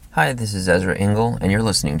Hi, this is Ezra Engel, and you're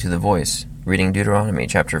listening to The Voice, reading Deuteronomy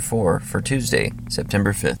chapter 4 for Tuesday,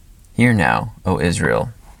 September 5th. Hear now, O Israel,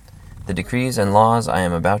 the decrees and laws I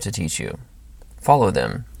am about to teach you. Follow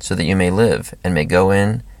them, so that you may live, and may go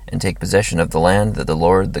in and take possession of the land that the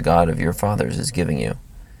Lord, the God of your fathers, is giving you.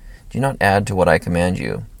 Do not add to what I command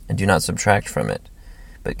you, and do not subtract from it,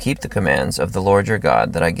 but keep the commands of the Lord your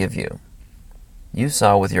God that I give you. You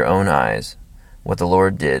saw with your own eyes what the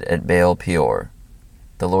Lord did at Baal Peor.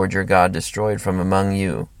 The Lord your God destroyed from among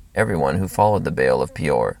you everyone who followed the Baal of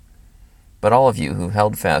Peor. But all of you who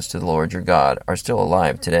held fast to the Lord your God are still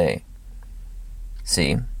alive today.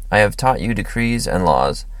 See, I have taught you decrees and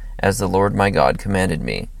laws, as the Lord my God commanded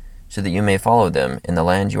me, so that you may follow them in the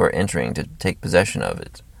land you are entering to take possession of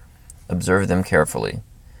it. Observe them carefully,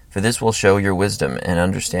 for this will show your wisdom and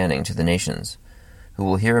understanding to the nations, who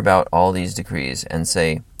will hear about all these decrees and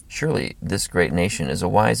say, "Surely this great nation is a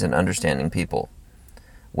wise and understanding people."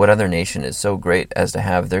 What other nation is so great as to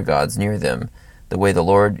have their gods near them, the way the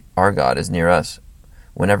Lord our God is near us,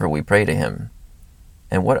 whenever we pray to him?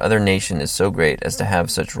 And what other nation is so great as to have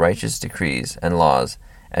such righteous decrees and laws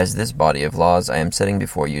as this body of laws I am setting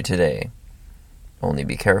before you today? Only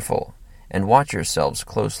be careful, and watch yourselves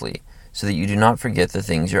closely, so that you do not forget the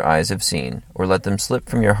things your eyes have seen, or let them slip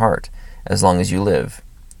from your heart as long as you live.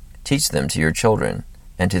 Teach them to your children,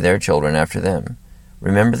 and to their children after them.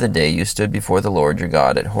 Remember the day you stood before the Lord your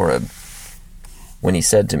God at Horeb, when he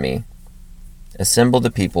said to me, "Assemble the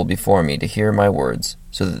people before me to hear my words,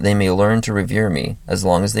 so that they may learn to revere me as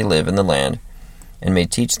long as they live in the land, and may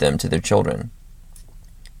teach them to their children."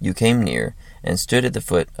 You came near, and stood at the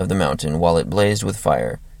foot of the mountain while it blazed with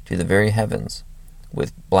fire to the very heavens,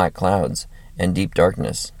 with black clouds and deep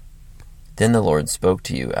darkness. Then the Lord spoke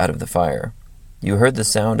to you out of the fire. You heard the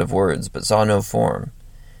sound of words, but saw no form.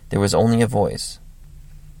 There was only a voice.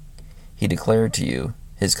 He declared to you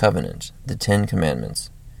his covenant, the 10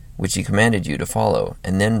 Commandments, which he commanded you to follow,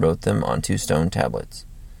 and then wrote them on 2 stone tablets.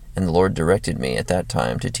 And the Lord directed me at that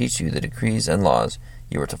time to teach you the decrees and laws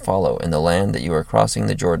you are to follow in the land that you are crossing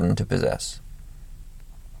the Jordan to possess.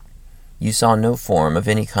 You saw no form of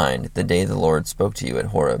any kind the day the Lord spoke to you at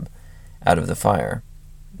Horeb out of the fire.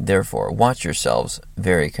 Therefore watch yourselves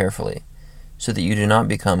very carefully, so that you do not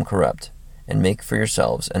become corrupt, and make for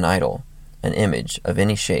yourselves an idol, an image of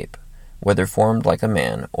any shape, whether formed like a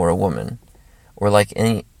man or a woman, or like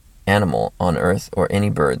any animal on earth, or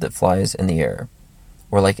any bird that flies in the air,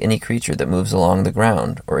 or like any creature that moves along the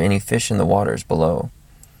ground, or any fish in the waters below.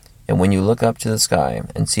 And when you look up to the sky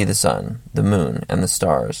and see the sun, the moon, and the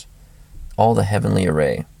stars, all the heavenly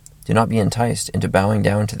array, do not be enticed into bowing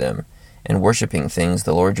down to them and worshipping things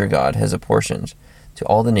the Lord your God has apportioned to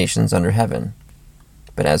all the nations under heaven.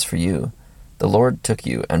 But as for you, the Lord took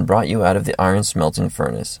you and brought you out of the iron-smelting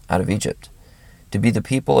furnace, out of Egypt, to be the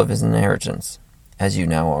people of his inheritance, as you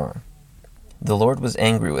now are. The Lord was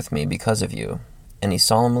angry with me because of you, and he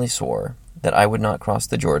solemnly swore that I would not cross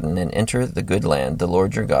the Jordan and enter the good land the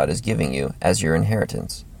Lord your God is giving you as your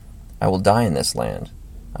inheritance. I will die in this land.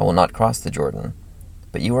 I will not cross the Jordan.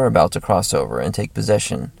 But you are about to cross over and take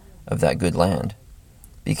possession of that good land.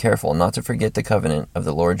 Be careful not to forget the covenant of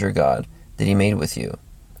the Lord your God that he made with you.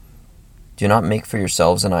 Do not make for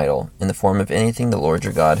yourselves an idol in the form of anything the Lord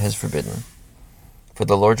your God has forbidden. For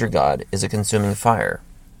the Lord your God is a consuming fire,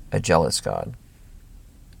 a jealous God.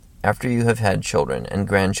 After you have had children and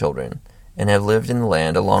grandchildren, and have lived in the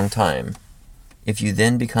land a long time, if you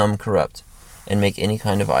then become corrupt, and make any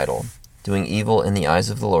kind of idol, doing evil in the eyes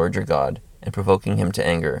of the Lord your God, and provoking him to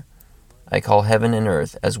anger, I call heaven and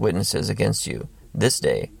earth as witnesses against you this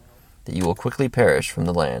day, that you will quickly perish from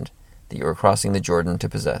the land that you are crossing the Jordan to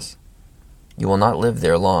possess. You will not live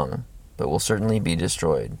there long, but will certainly be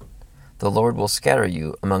destroyed. The Lord will scatter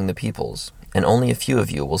you among the peoples, and only a few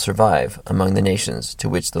of you will survive among the nations to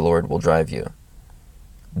which the Lord will drive you.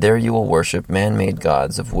 There you will worship man-made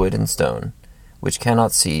gods of wood and stone, which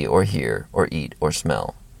cannot see or hear or eat or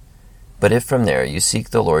smell. But if from there you seek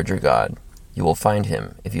the Lord your God, you will find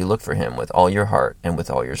him if you look for him with all your heart and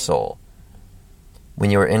with all your soul.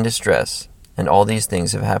 When you are in distress, and all these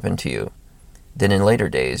things have happened to you, then in later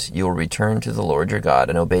days you will return to the Lord your God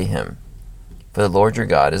and obey him. For the Lord your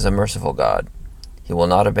God is a merciful God. He will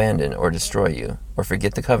not abandon or destroy you, or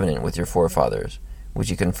forget the covenant with your forefathers, which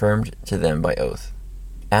he confirmed to them by oath.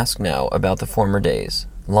 Ask now about the former days,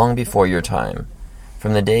 long before your time,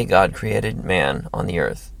 from the day God created man on the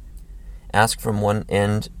earth. Ask from one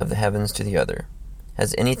end of the heavens to the other.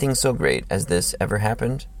 Has anything so great as this ever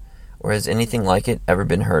happened? Or has anything like it ever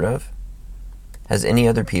been heard of? Has any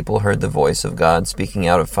other people heard the voice of God speaking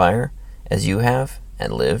out of fire, as you have,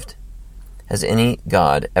 and lived? Has any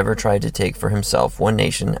God ever tried to take for himself one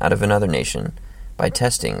nation out of another nation, by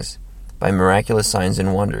testings, by miraculous signs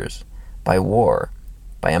and wonders, by war,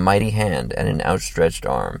 by a mighty hand and an outstretched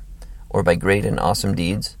arm, or by great and awesome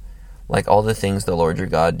deeds, like all the things the Lord your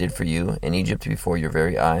God did for you in Egypt before your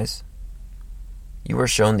very eyes? You were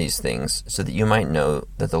shown these things so that you might know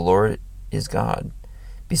that the Lord is God.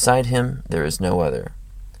 Beside him there is no other.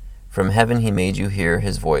 From heaven he made you hear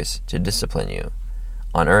his voice to discipline you.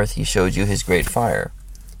 On earth he showed you his great fire,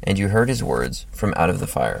 and you heard his words from out of the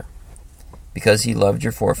fire, because he loved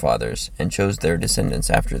your forefathers and chose their descendants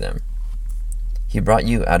after them. He brought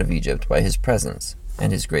you out of Egypt by his presence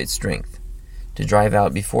and his great strength, to drive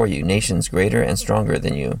out before you nations greater and stronger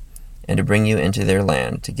than you, and to bring you into their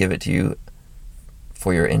land, to give it to you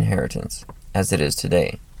for your inheritance, as it is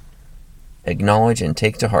today. Acknowledge and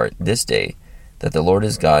take to heart this day that the Lord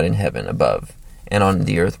is God in heaven above, and on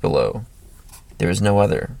the earth below. There is no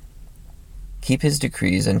other. Keep his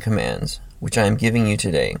decrees and commands, which I am giving you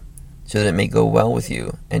today, so that it may go well with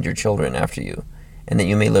you and your children after you, and that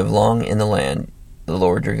you may live long in the land the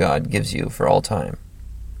Lord your God gives you for all time.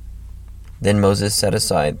 Then Moses set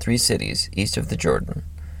aside 3 cities east of the Jordan,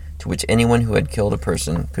 to which anyone who had killed a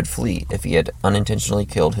person could flee if he had unintentionally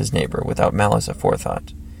killed his neighbor without malice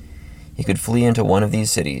aforethought. He could flee into one of these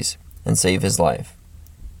cities and save his life.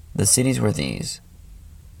 The cities were these: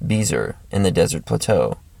 Bezer in the desert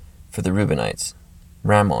plateau for the Reubenites,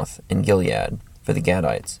 Ramoth in Gilead for the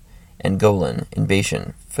Gadites, and Golan in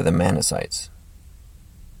Bashan for the Manassites.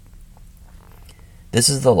 This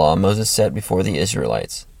is the law Moses set before the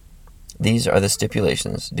Israelites. These are the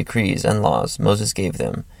stipulations, decrees, and laws Moses gave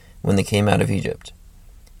them when they came out of Egypt,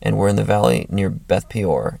 and were in the valley near Beth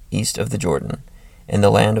Peor, east of the Jordan, in the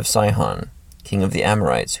land of Sihon, king of the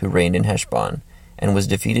Amorites, who reigned in Heshbon, and was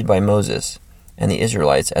defeated by Moses and the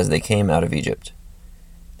Israelites as they came out of Egypt.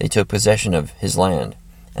 They took possession of his land,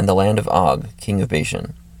 and the land of Og, king of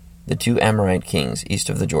Bashan, the 2 Amorite kings east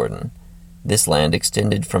of the Jordan. This land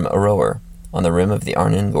extended from Aroer, on the rim of the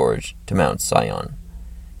Arnon Gorge, to Mount Sion,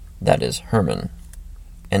 that is, Hermon,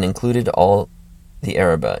 and included all the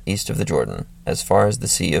Arabah east of the Jordan, as far as the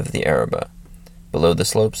sea of the Arabah, below the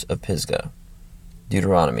slopes of Pisgah.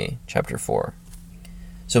 Deuteronomy chapter 4.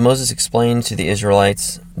 So Moses explained to the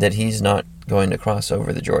Israelites that he's not going to cross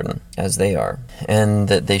over the Jordan, as they are, and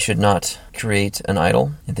that they should not create an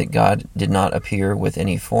idol, and that God did not appear with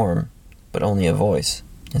any form, but only a voice.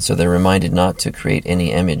 And so they're reminded not to create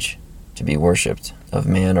any image to be worshipped of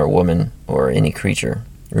man or woman or any creature,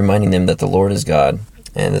 reminding them that the Lord is God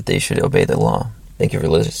and that they should obey the law. Thank you for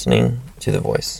listening to The Voice.